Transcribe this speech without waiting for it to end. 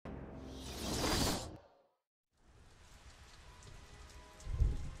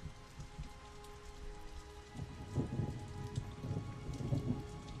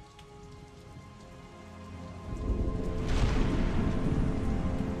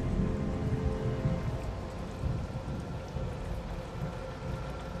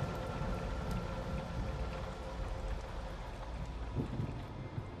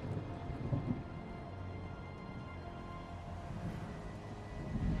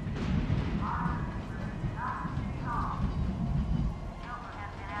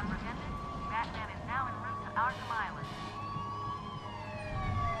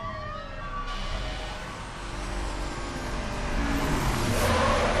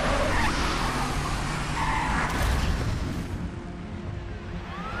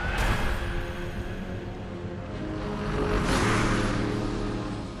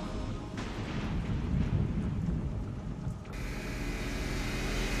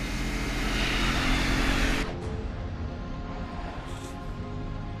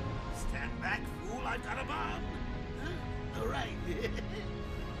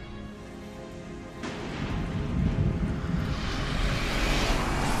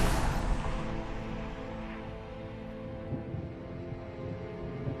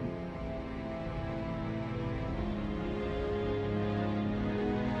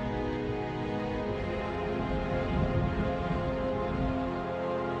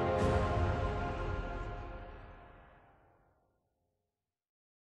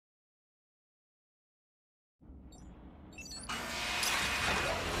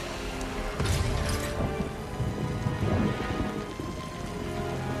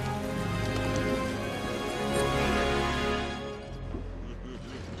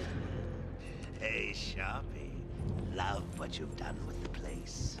what you've done with the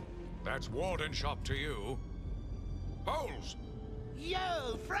place. That's Warden Shop to you. Bowles!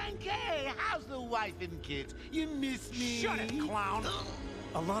 Yo, Frankie! How's the wife and kids? You miss me? Shut it, clown!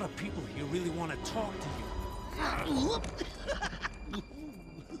 A lot of people here really want to talk to you.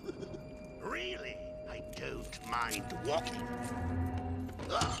 Really? I don't mind walking.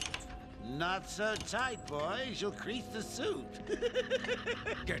 Not so tight, boys. You'll crease the suit.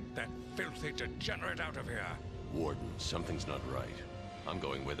 Get that filthy degenerate out of here. Warden, something's not right. I'm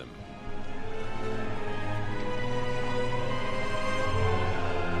going with him.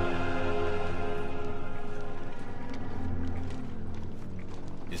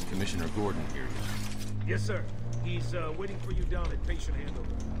 Is Commissioner Gordon here yet? Yes, sir. He's waiting for you down at patient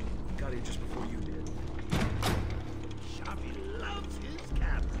handover. Got here just before you did. Sharpie loves his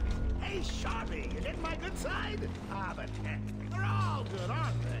camera. Hey, Sharpie, you hit my good side? Ah, but heck, they're all good,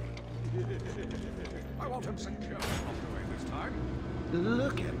 aren't they? I want him secure all the way this time.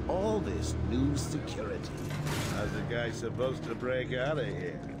 Look at all this new security. How's the guy supposed to break out of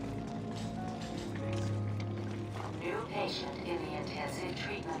here? New patient in the intensive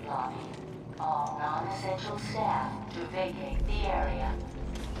treatment lobby. All non-essential staff to vacate the area.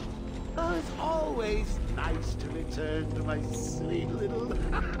 Oh, it's always nice to return to my sweet little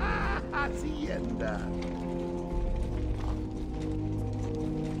hacienda.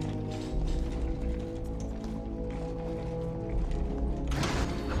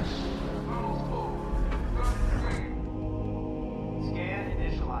 Scan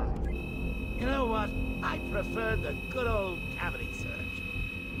initializing. You know what? I prefer the good old cavity search.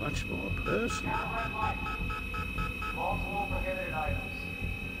 Much more personal. Multiple prohibited items.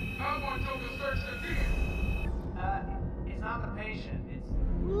 I want you to search the deal. It's not the patient, it's...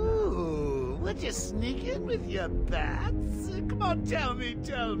 Ooh, would you sneak in with your bats? Come on, tell me.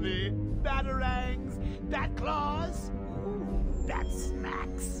 Batarangs, bat claws, ooh, bat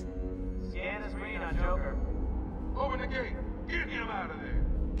smacks. Scan is green on Joker. Open the gate. Get him out of there.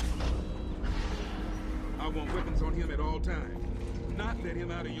 I want weapons on him at all times. Do not let him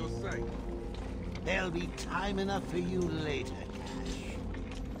out of your sight. There'll be time enough for you later, Cash.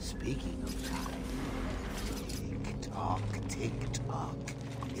 Speaking of time, tick-tock.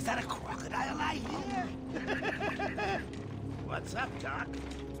 Is that a crocodile I hear? What's up, Doc?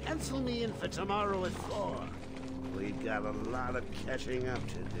 Pencil me in for tomorrow at 4. We've got a lot of catching up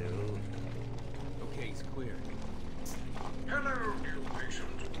to do. Okay, he's clear. Hello, new patient.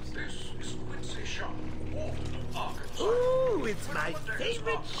 This is Quincy Sharp, Warden of Arkham. Ooh, it's my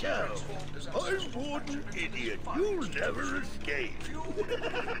favorite show. I'm Warden Idiot. You'll never escape.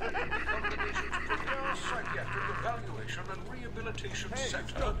 Psychiatric Evaluation and Rehabilitation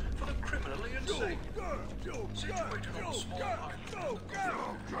Center for the criminally insane. Situated on a small island.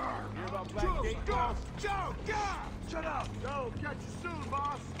 Hear about Black Gate, boss? Shut up! Joe, catch you soon,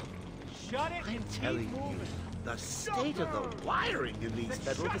 boss! Shut it I'm telling you, the state of the wiring in these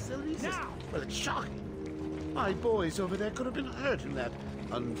federal facilities is, well, it's shocking. My boys over there could have been hurt in that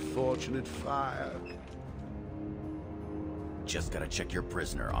unfortunate fire. Just gotta check your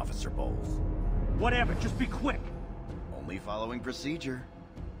prisoner, Officer Bowles. Whatever, just be quick. Only following procedure.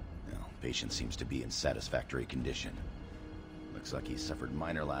 Well, patient seems to be in satisfactory condition. Looks like he suffered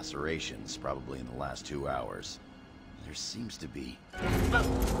minor lacerations, probably in the last 2 hours. There seems to be...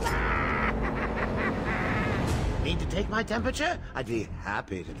 Need to take my temperature? I'd be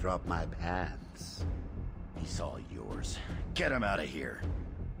happy to drop my pants. He's all yours. Get him out of here.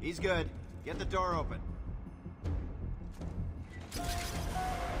 He's good. Get the door open.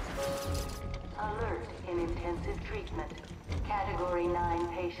 Alert in intensive treatment. Category 9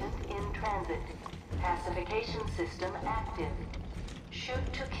 patient in transit. Pacification system active.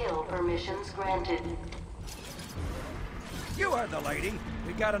 Shoot to kill permissions granted. You heard the lady.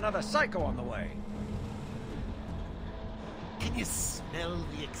 We got another psycho on the way. Can you smell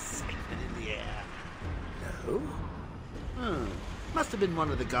the excitement in the air? No? Must have been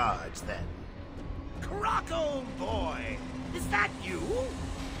one of the guards, then. Croc, old boy! Is that you?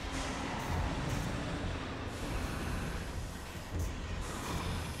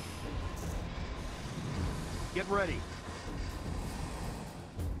 Get ready.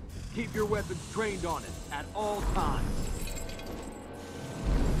 Keep your weapons trained on it at all times.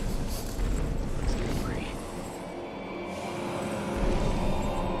 Let's get free.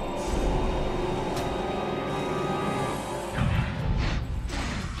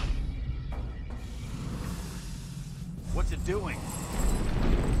 What's it doing?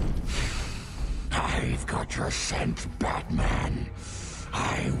 I've got your scent, Batman.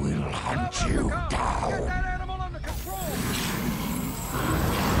 I will hunt you down. Get that animal under control!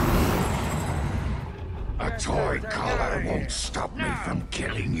 A toy collar won't stop me from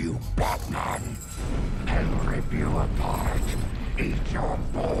killing you, Batman. I'll rip you apart, eat your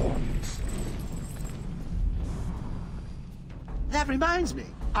bones. That reminds me,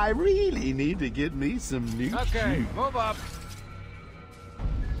 I really need to get me some new Okay, move up.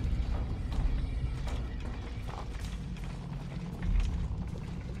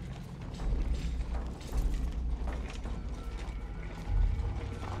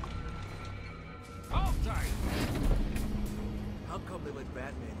 How come they let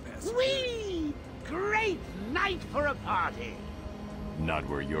Batman pass? Whee! Great night for a party! Not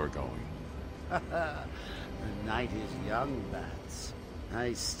where you're going. The night is young, Bats.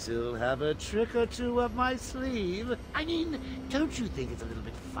 I still have a trick or two up my sleeve. I mean, don't you think it's a little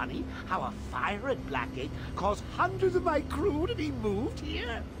bit funny how a fire at Blackgate caused hundreds of my crew to be moved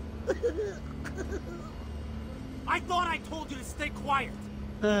here? I thought I told you to stay quiet.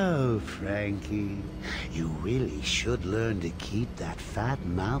 Oh, Frankie, you really should learn to keep that fat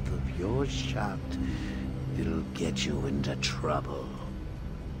mouth of yours shut. It'll get you into trouble.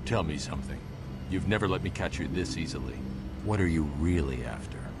 Tell me something. You've never let me catch you this easily. What are you really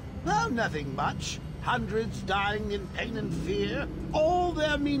after? Oh, nothing much. Hundreds dying in pain and fear. All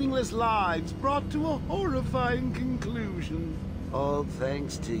their meaningless lives brought to a horrifying conclusion. All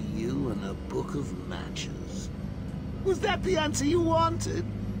thanks to you and a book of matches. Was that the answer you wanted?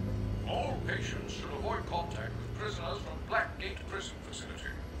 All patients should avoid contact with prisoners from Blackgate Prison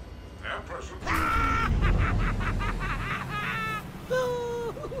Facility. Their presence...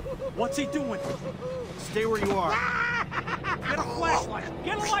 What's he doing? Stay where you are. Get a flashlight!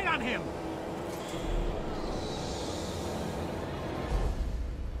 Get a light on him!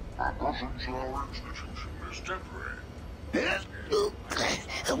 Our institution is temporary.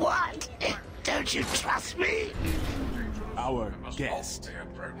 What? Don't you trust me? Our guest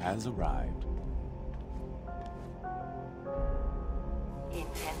has arrived.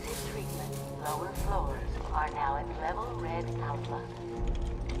 Intensive treatment. Lower floors are now at level red outlook.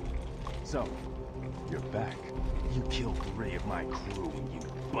 So, you're back. You killed 3 of my crew and you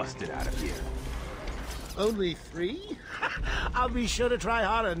busted out of here. Only 3? I'll be sure to try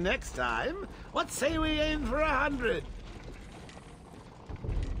harder next time. What say we aim for 100?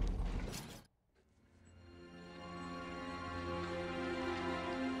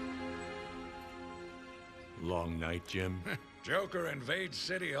 Long night, Jim? Joker invades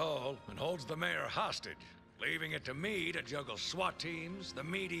City Hall and holds the mayor hostage, leaving it to me to juggle SWAT teams, the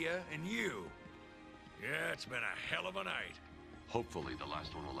media, and you. Yeah, it's been a hell of a night. Hopefully the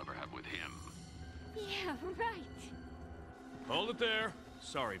last one we'll ever have with him. Yeah, right. Hold it there.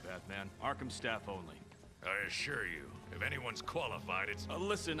 Sorry, Batman. Arkham staff only. I assure you, if anyone's qualified, it's...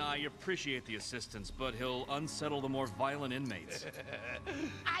 Listen, I appreciate the assistance, but he'll unsettle the more violent inmates.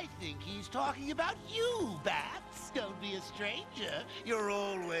 I think he's talking about you, Bats. Don't be a stranger. You're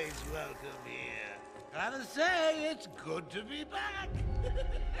always welcome here. Gotta say, it's good to be back.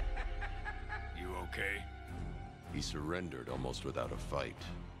 You okay? He surrendered almost without a fight.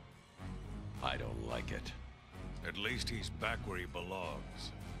 I don't like it. At least he's back where he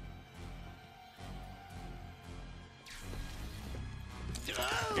belongs. Get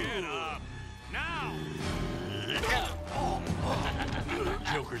up! Now!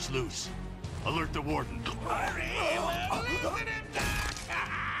 Joker's loose. Alert the warden. Hurry! We're losing him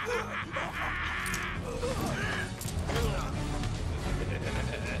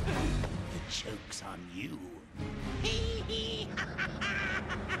The joke's on you.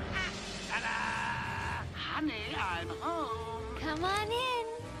 Ta-da! Honey, I'm home. Come on in.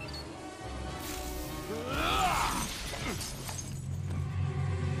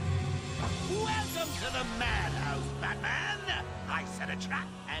 Welcome to the Madhouse, Batman! I set a trap,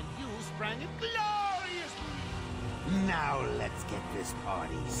 and you sprang it gloriously! Now let's get this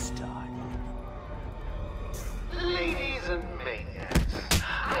party started. Ladies and maniacs,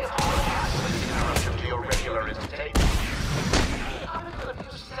 I apologize for the interruption to your regular entertainment. Under a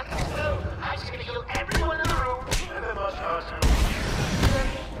few seconds ago, I was going to kill everyone in the room, and then much faster.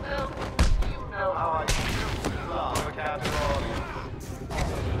 Well, you know how I do love a captive audience.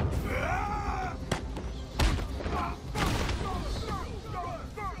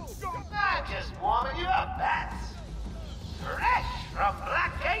 I'm just warming you up, Bats. Fresh from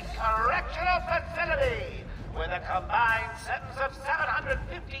Blackgate Correctional Facility, with a combined sentence of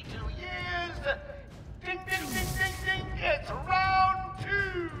 752 years. Ding, ding, ding, ding, ding, it's round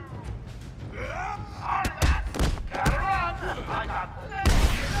 2. Sorry, Bats. Gotta run. I got plenty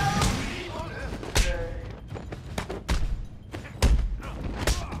of people to stay.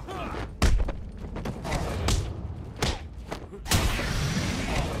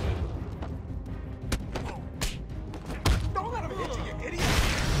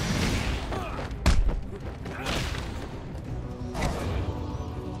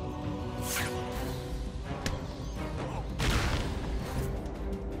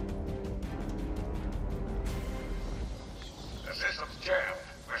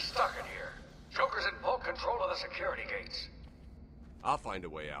 I'll find a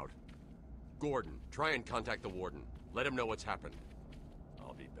way out. Gordon, try and contact the warden. Let him know what's happened.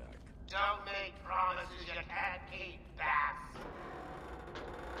 I'll be back. Don't make promises you can't keep, Bass.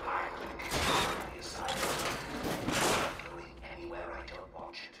 I can control the asylum. I'm going anywhere I don't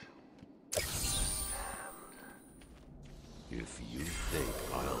want you to. If you think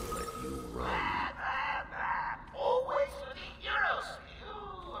I'll let you run... Always for the heroes. You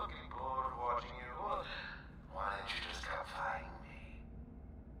looking good watching you. Why don't you just come find me?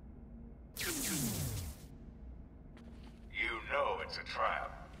 You know it's a trap.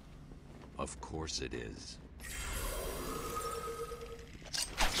 Of course it is.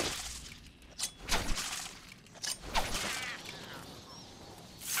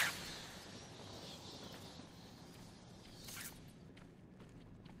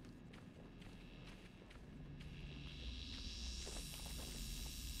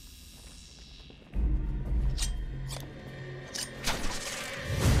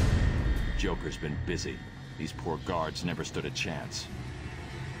 Joker's been busy. These poor guards never stood a chance.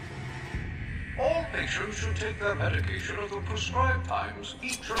 All patients should take their medication at the prescribed times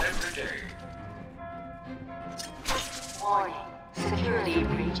each and every day. Warning. Security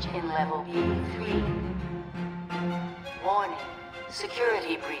breach in level B3. Warning.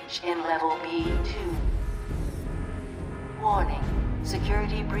 Security breach in level B2. Warning.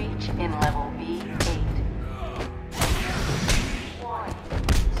 Security breach in level B8. Warning.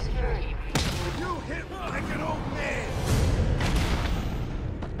 Security breach in... You hit me like an old man!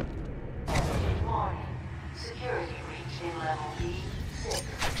 Warning. Security breach in level B6.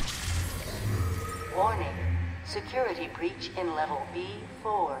 Warning. Security breach in level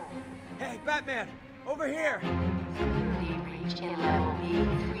B4. Hey, Batman! Over here! Security breach in level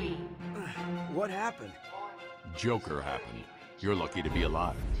B3. What happened? Joker happened. You're lucky to be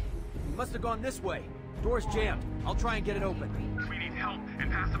alive. He must have gone this way. Door's jammed. I'll try and get it open. We need help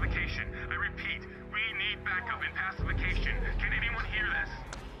and pacification. I repeat, we need backup and pacification. Can anyone hear this?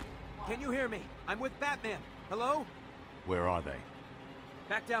 Can you hear me? I'm with Batman. Hello? Where are they?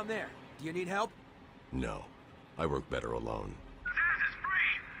 Back down there. Do you need help? No. I work better alone. Zaz is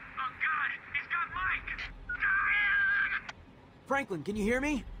free! Oh God, he's got Mike! Franklin, can you hear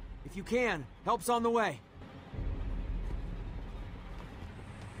me? If you can, help's on the way.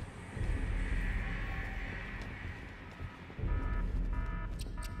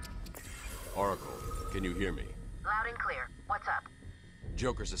 Oracle, can you hear me? Loud and clear. What's up?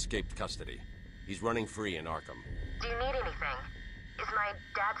 Joker's escaped custody. He's running free in Arkham. Do you need anything? Is my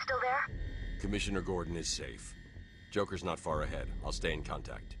dad still there? Commissioner Gordon is safe. Joker's not far ahead. I'll stay in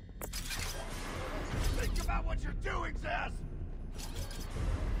contact. Think about what you're doing, Zaz!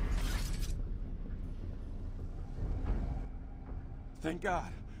 Thank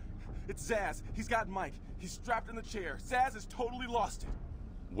God. It's Zaz. He's got Mike. He's strapped in the chair. Zaz has totally lost it.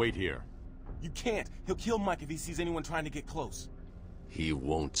 Wait here. You can't. He'll kill Mike if he sees anyone trying to get close. He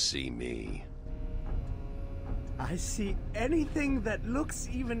won't see me. I see anything that looks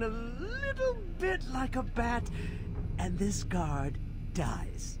even a little bit like a bat, and this guard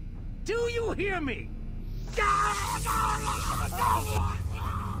dies. Do you hear me?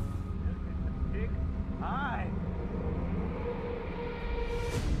 Hi.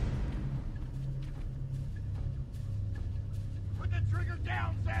 Put the trigger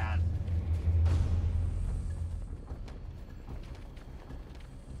down, Zaz!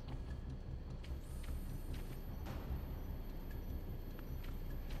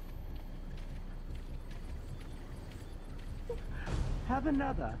 Have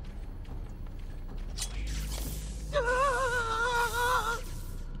another.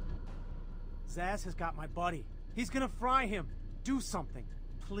 Zaz has got my buddy. He's gonna fry him. Do something,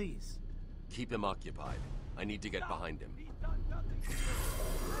 please. Keep him occupied. I need to get behind him.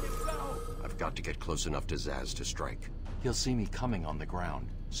 I've got to get close enough to Zaz to strike. He'll see me coming on the ground,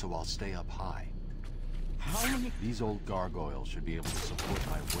 so I'll stay up high. How many... These old gargoyles should be able to support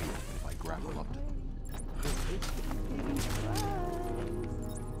my weight if I grapple up to them.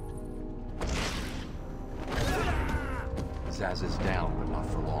 Zaz is down, but not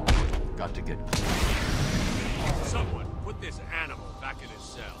for long. Got to get close. Someone put this animal back in his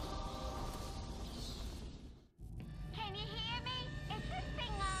cell. Can you hear me? Is this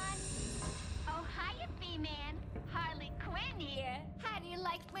thing on? Oh, hiya, B-Man. Harley Quinn here. How do you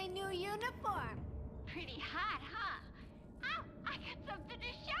like my new uniform? Pretty hot, huh? Oh, I got something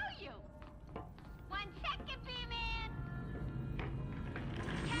to show you. 1 second, B-Man.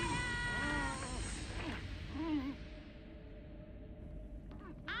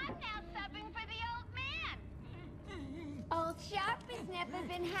 I'm now subbing for the old man. Old Sharp has never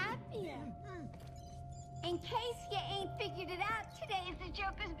been happier. In case you ain't figured it out, today is the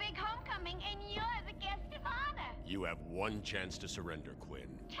Joker's big homecoming, and you're the guest of honor. You have one chance to surrender,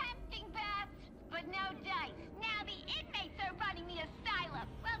 Quinn. Tempting, Bats, but no dice. Now the inmates are running the asylum.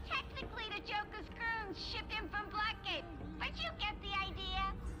 Well, technically the Joker's goons shipped in from Blackgate, but you get the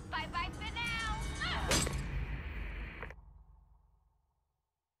idea. Bye-bye for now.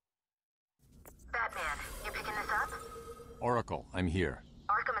 Batman, you picking this up? Oracle, I'm here.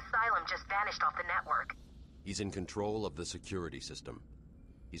 Arkham Asylum just vanished off the network. He's in control of the security system.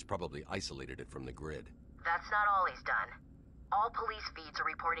 He's probably isolated it from the grid. That's not all he's done. All police feeds are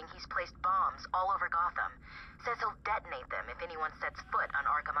reporting he's placed bombs all over Gotham. Says he'll detonate them if anyone sets foot on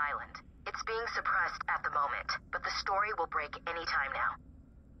Arkham Island. It's being suppressed at the moment, but the story will break any time now.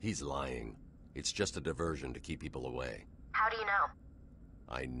 He's lying. It's just a diversion to keep people away. How do you know?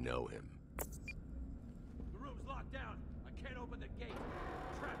 I know him. The room's locked down. I can't open the gate.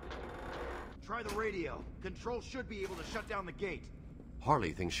 Trapped in here. Try the radio. Control should be able to shut down the gate.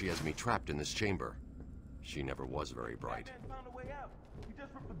 Harley thinks she has me trapped in this chamber. She never was very bright.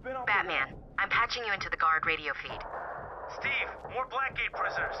 Batman, I'm patching you into the guard radio feed. Steve, more Blackgate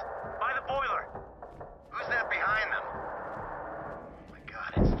prisoners. By the boiler. Who's that behind them? Oh my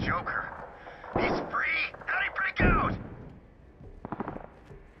god, it's Joker. He's free! How'd he break out?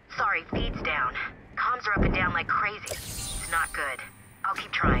 Sorry, feed's down. Comms are up and down like crazy. It's not good. I'll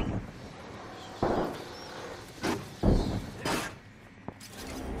keep trying.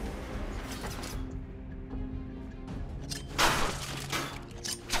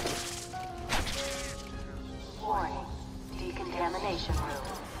 Warning. Decontamination room.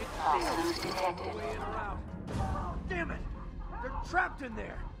 Toxins detected. Damn it! They're trapped in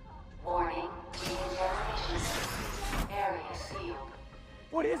there! Warning. Decontamination system. Area sealed.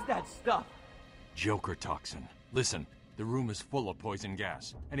 What is that stuff? Joker toxin. Listen, the room is full of poison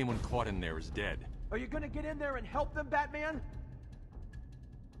gas. Anyone caught in there is dead. Are you gonna get in there and help them, Batman?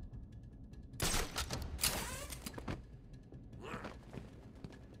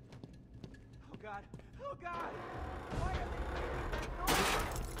 Oh god! Oh god! Why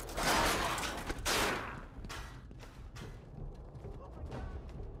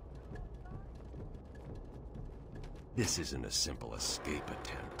This isn't a simple escape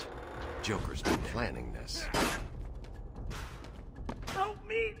attempt. Joker's been planning this. Help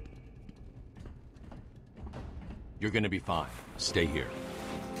me! You're gonna be fine. Stay here.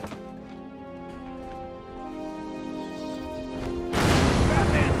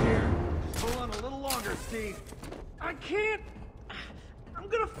 Batman's here! Hold on a little longer, Steve. I can't! I'm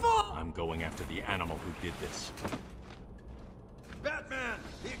gonna fall! I'm going after the animal who did this. Batman!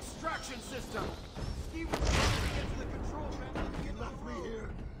 The extraction system! Steve was trying to get to the control panel. He left me here.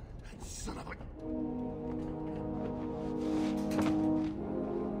 That son of a...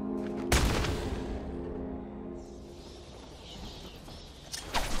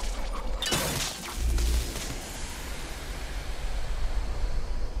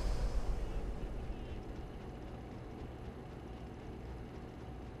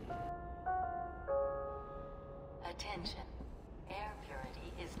 Attention. Air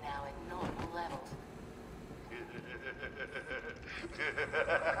purity is now at normal levels.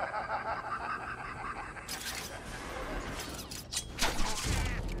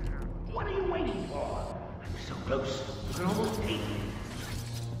 What are you waiting for? I'm so close, you can almost taste it.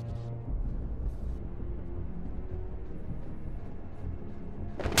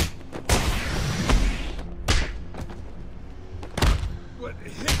 What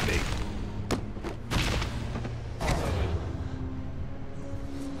hit me?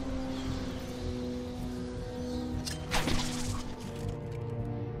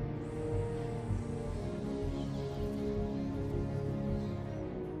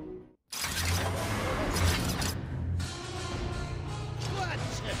 What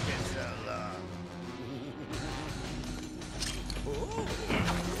took you so long?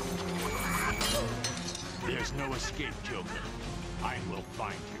 There's no escape, Joker. I will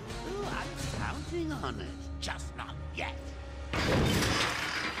find you. Oh, I'm counting on it. Just not yet.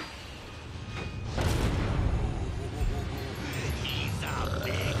 He's a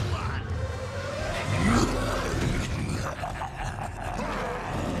big one.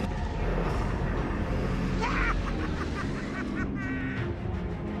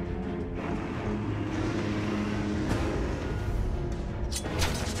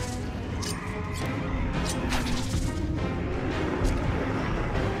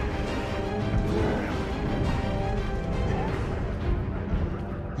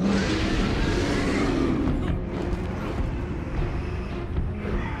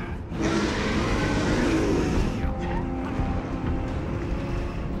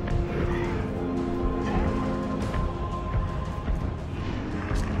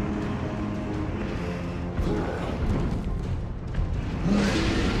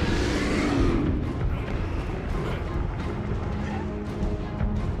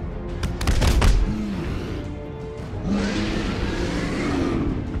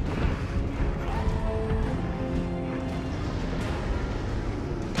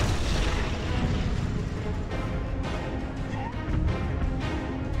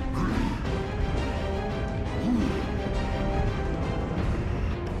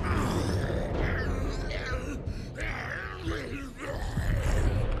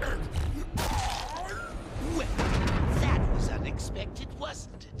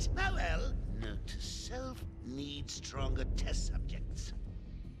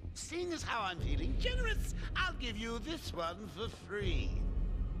 seeing as how I'm feeling generous, I'll give you this one for free.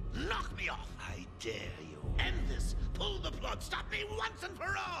 Knock me off, I dare you. End this. Pull the plug. Stop me once and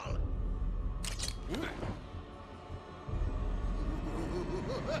for all.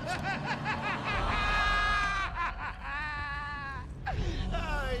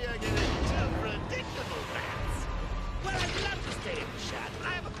 Oh, you're getting too predictable, Bats. Well, I'd love to stay and chat, but I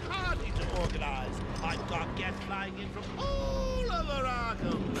have a party to organize. I've got guests flying in from all over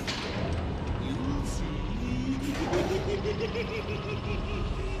Arkham. You'll see.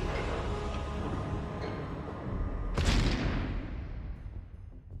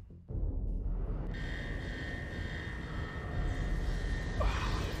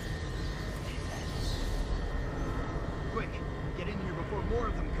 Quick, get in here before more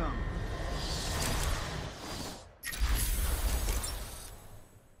of them come.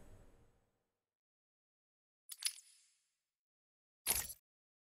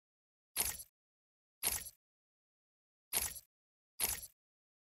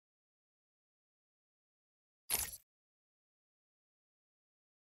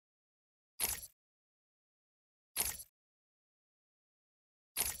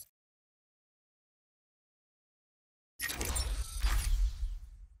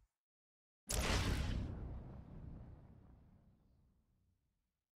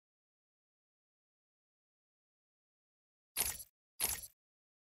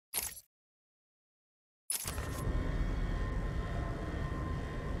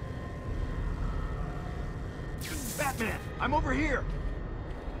 Batman, I'm over here!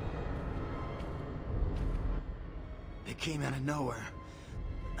 They came out of nowhere.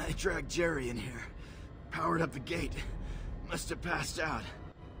 I dragged Jerry in here. Powered up the gate. Must have passed out.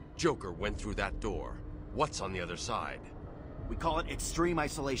 Joker went through that door. What's on the other side? We call it extreme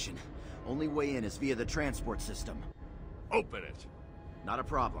isolation. Only way in is via the transport system. Open it! Not a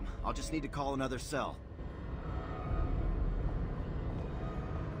problem. I'll just need to call another cell.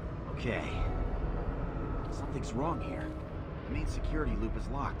 Okay. Something's wrong here. The main security loop is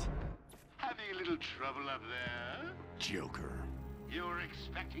locked. Having a little trouble up there? Joker. You're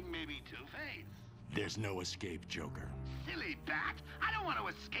expecting maybe Two-Face? There's no escape, Joker. Silly bat! I don't want to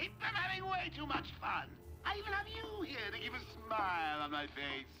escape. I'm having way too much fun. I even have you here to give a smile on my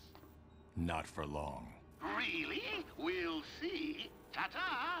face. Not for long. Really? We'll see.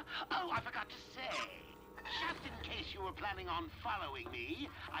 Ta-ta! Oh, I forgot to say. Just in case you were planning on following me,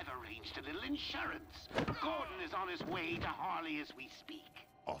 I've arranged a little insurance. Gordon is on his way to Harley as we speak.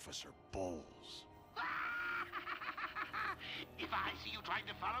 Officer Bowles. If I see you trying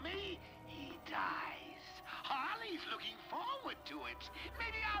to follow me, he dies. Harley's looking forward to it.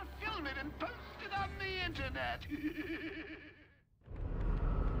 Maybe I'll film it and post it on the internet.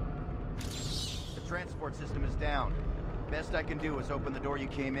 The transport system is down. Best I can do is open the door you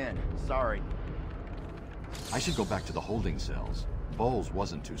came in. Sorry. I should go back to the holding cells. Bowles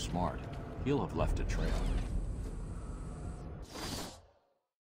wasn't too smart. He'll have left a trail.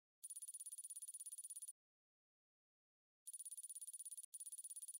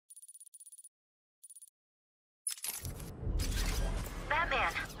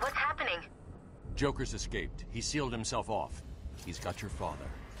 Batman, what's happening? Joker's escaped. He sealed himself off. He's got your father.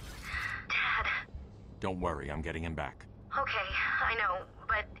 Dad. Don't worry, I'm getting him back. Okay, I know,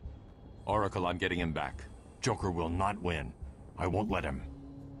 but... Oracle, I'm getting him back. Joker will not win. I won't let him.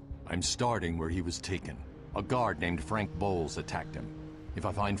 I'm starting where he was taken. A guard named Frank Bowles attacked him. If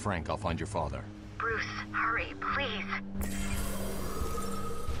I find Frank, I'll find your father. Bruce, hurry, please.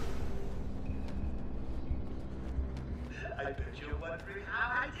 I bet you're wondering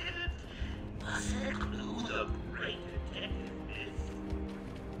how I did it. Was it who the great detective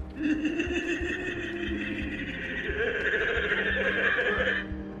is?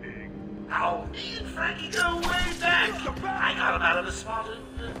 How me and Frankie go way back. I got him out of the spotted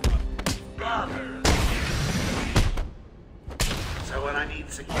brothers. So when I need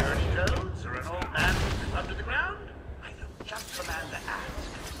security codes or an old man who's under the ground, I know just the man to ask.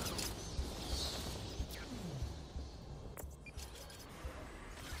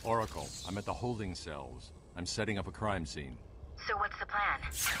 Oracle, I'm at the holding cells. I'm setting up a crime scene. So what's the plan?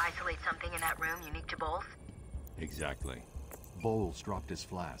 Isolate something in that room unique to Bowles? Exactly. Bowles dropped his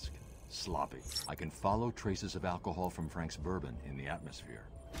flask. Sloppy. I can follow traces of alcohol from Frank's bourbon in the atmosphere.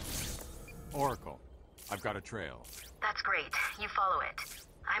 Oracle, I've got a trail. That's great. You follow it.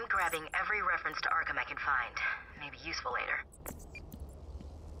 I'm grabbing every reference to Arkham I can find. Maybe useful later.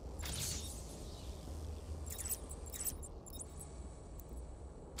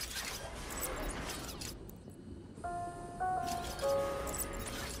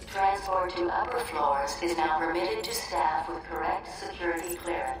 Transport to upper floors is now permitted to staff with correct security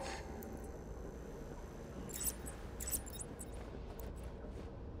clearance.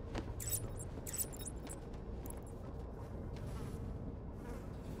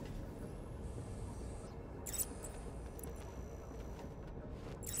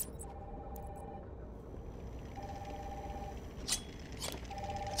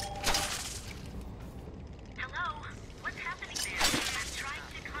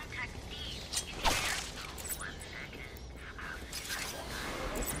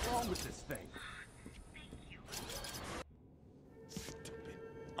 with this thing. Stupid,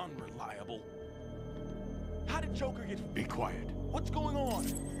 unreliable. How did Joker get... Be quiet. What's going on?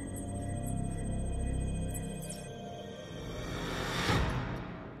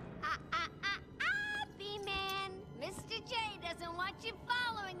 B-Man. Mr. J doesn't want you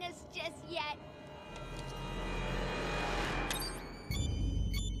following us just yet.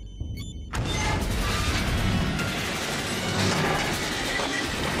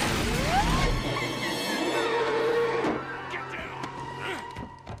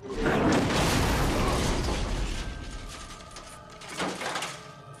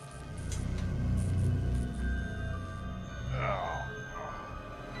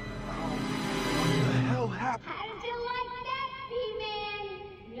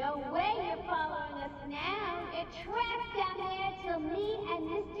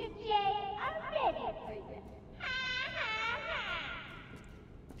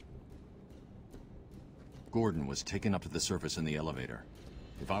 Gordon was taken up to the surface in the elevator.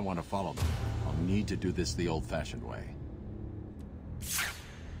 If I want to follow them, I'll need to do this the old-fashioned way.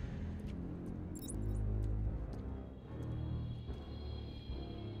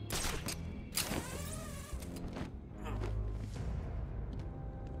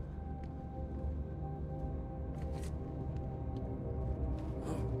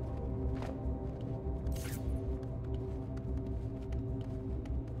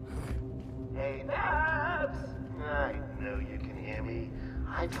 Hey, Babs! I know you can hear me.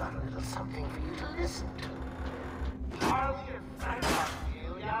 I've got a little something for you to listen to. Harley and Frank are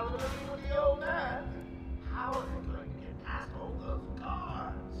really out living with the old man. How are they going to get past all those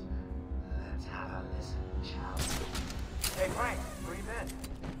guards? Let's have a listen, shall we? Hey, Frank, breathe in.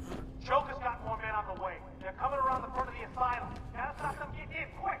 Joker's got more men on the way. They're coming around the front of the asylum. Gotta stop them getting in.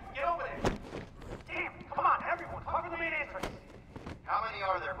 Quick, get over there. Damn, come on, everyone, cover the main entrance. How many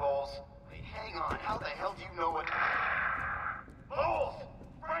are there, Bowles? Hang on, how the hell do you know what... Bowles!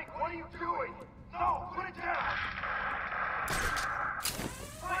 Frank, what are you doing? No, put it down!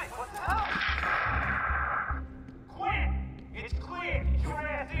 Frank, what the hell? Quinn! It's clear! Get your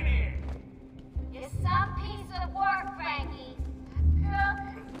ass in here! You're some piece of work, Frankie. Girl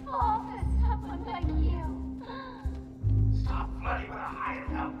could fall for someone like you. Stop flirting with a hired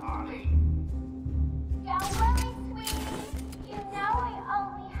help, Harley! Don't worry, sweetie. You know I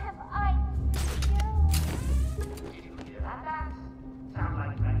only have eyes. Did you hear that, Babs? Sounds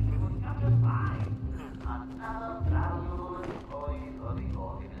like Frankie would come to find another valuable employee for the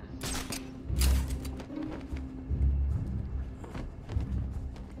organization.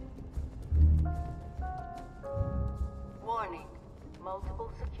 Warning. Multiple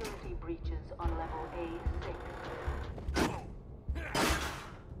security breaches on level A6.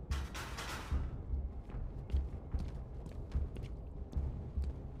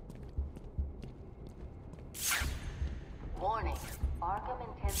 Warning. Arkham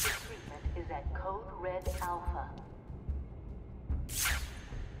Intensive Treatment is at Code Red Alpha.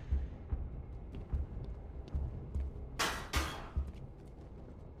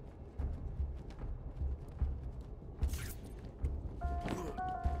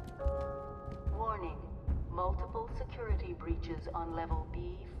 Warning. Multiple security breaches on level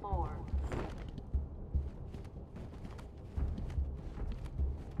B4.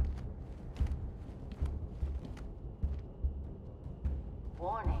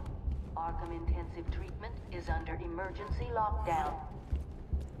 Warning. Arkham Intensive Treatment is under emergency lockdown.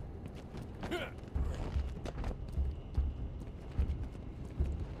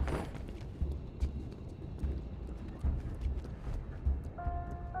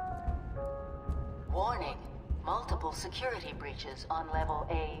 Warning. Multiple security breaches on level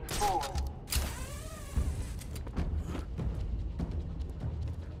A4.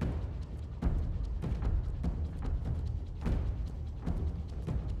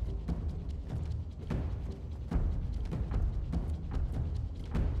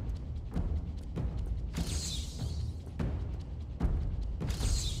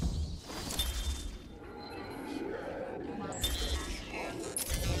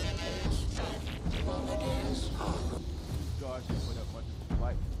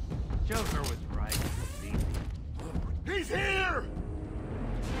 Joker was right. It's easy. He's here!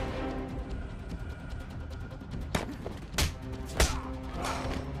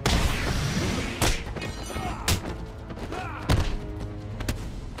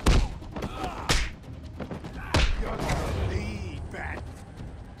 You're gonna leave that.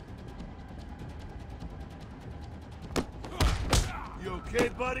 You okay,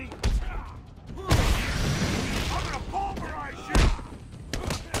 buddy? I'm gonna pulverize you!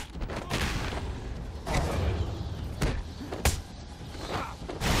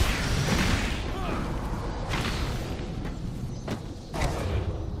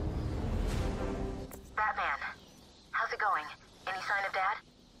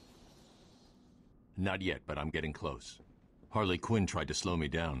 Not yet, but I'm getting close. Harley Quinn tried to slow me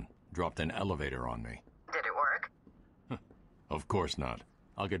down, dropped an elevator on me. Did it work? Of course not.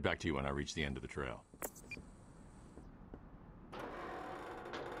 I'll get back to you when I reach the end of the trail.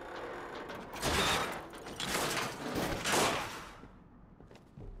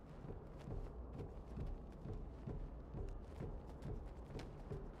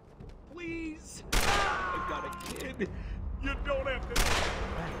 Please! I got a kid. You don't have to.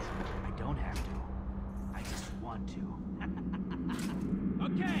 Right. I don't have to. I just want to.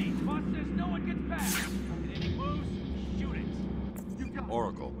 Okay, boss says no one gets past. If any moves, shoot it.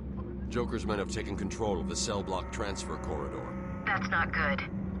 Oracle, Joker's men have taken control of the cell block transfer corridor. That's not good.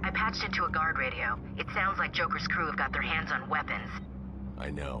 I patched into a guard radio. It sounds like Joker's crew have got their hands on weapons. I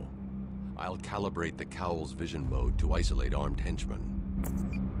know. I'll calibrate the Cowl's vision mode to isolate armed henchmen.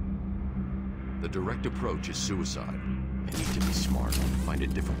 The direct approach is suicide. I need to be smart and find a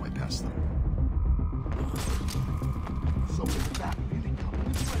different way past them. Something's not really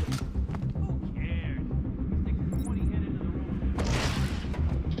coming this way. Who cares? Stick his 20 head into the room.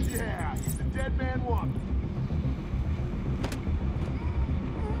 Yeah, he's a dead man walking.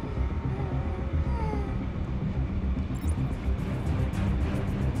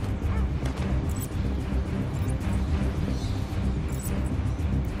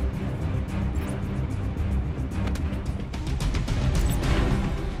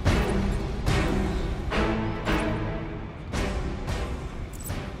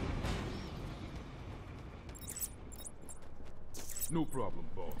 No problem,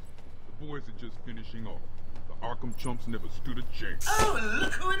 boss. The boys are just finishing off. The Arkham chumps never stood a chance. Oh,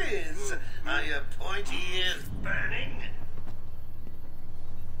 look who it is! Are your pointy ears burning?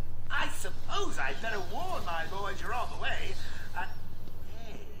 I suppose I'd better warn my boys you're on the way.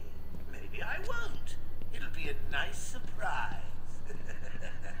 Hey, maybe I won't. It'll be a nice surprise.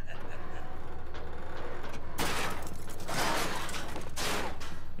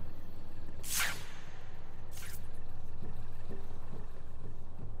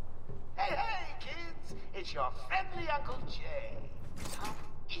 Hey, kids! It's your friendly Uncle Jay. Some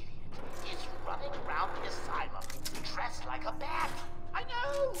idiot is running around the asylum, dressed like a bat. I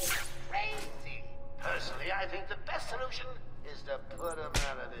know! Crazy! Personally, I think the best solution is to put him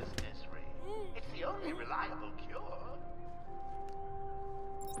out of this misery. It's the only reliable cure.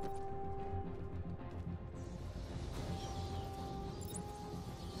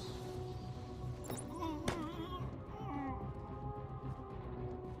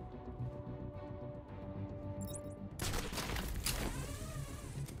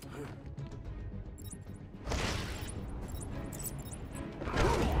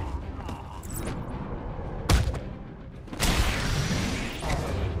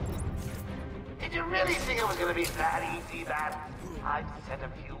 Did you really think it was going to be that easy, Bat? I've sent a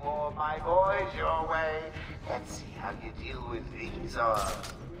few more of my boys your way. Let's see how you deal with these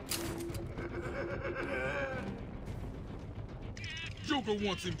odds. Joker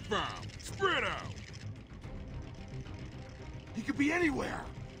wants him found. Spread out. He could be anywhere.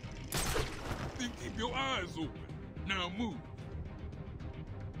 Then keep your eyes open. Now move.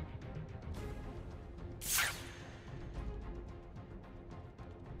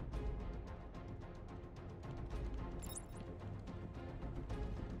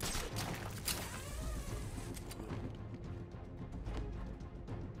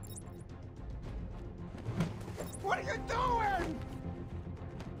 What are you doing?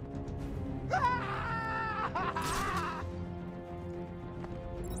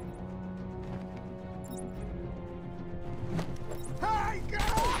 Hey,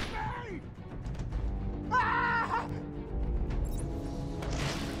 get off me! Ah!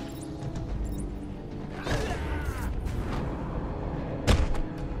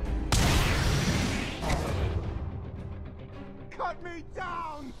 Cut me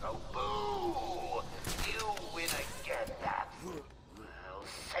down! Oh, boo! You win again, Bat. Well,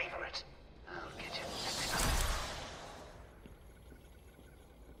 savor it. I'll get you next time.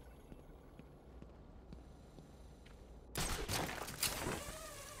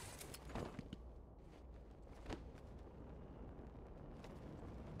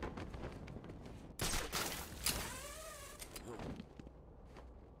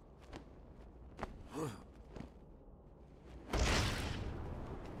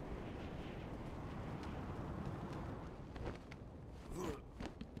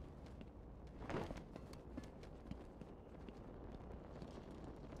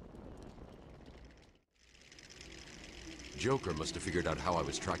 Joker must have figured out how I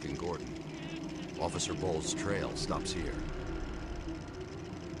was tracking Gordon. Officer Bowles' trail stops here.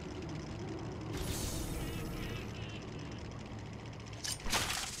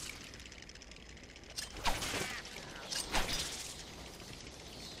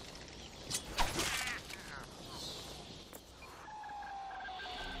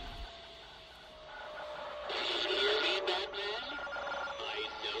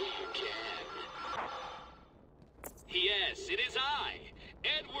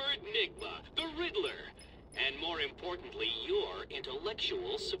 Enigma, the Riddler, and more importantly, your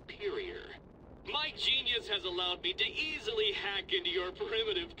intellectual superior. My genius has allowed me to easily hack into your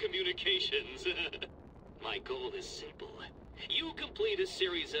primitive communications. My goal is simple. You complete a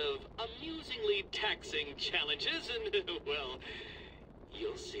series of amusingly taxing challenges and, well,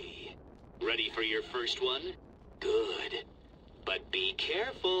 you'll see. Ready for your first one? Good. But be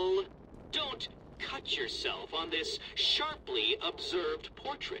careful. Don't cut yourself on this sharply observed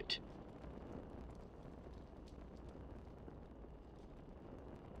portrait.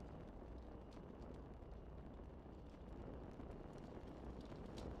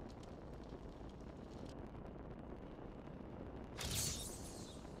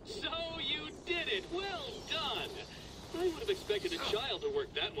 So you did it! Well done! I would have expected a child to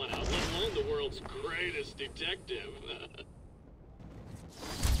work that one out, let alone the world's greatest detective.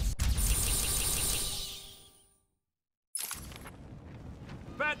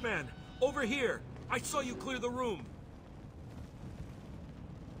 Batman! Over here! I saw you clear the room!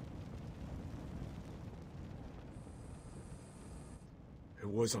 It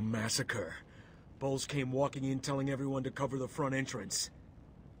was a massacre. Bowles came walking in telling everyone to cover the front entrance.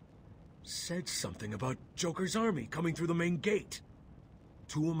 Said something about Joker's army coming through the main gate.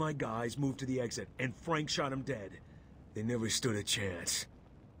 2 of my guys moved to the exit, and Frank shot him dead. They never stood a chance.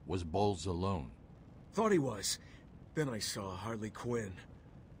 Was Bowles alone? Thought he was. Then I saw Harley Quinn.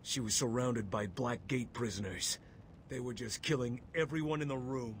 She was surrounded by Black Gate prisoners. They were just killing everyone in the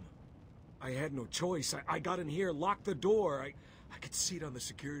room. I had no choice. I got in here, locked the door. I could see it on the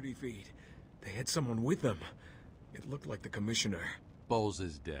security feed. They had someone with them. It looked like the commissioner. Bowles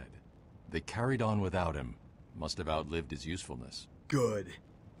is dead. They carried on without him. Must have outlived his usefulness. Good.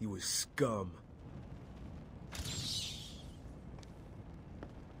 He was scum.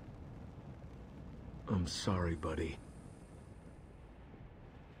 I'm sorry, buddy.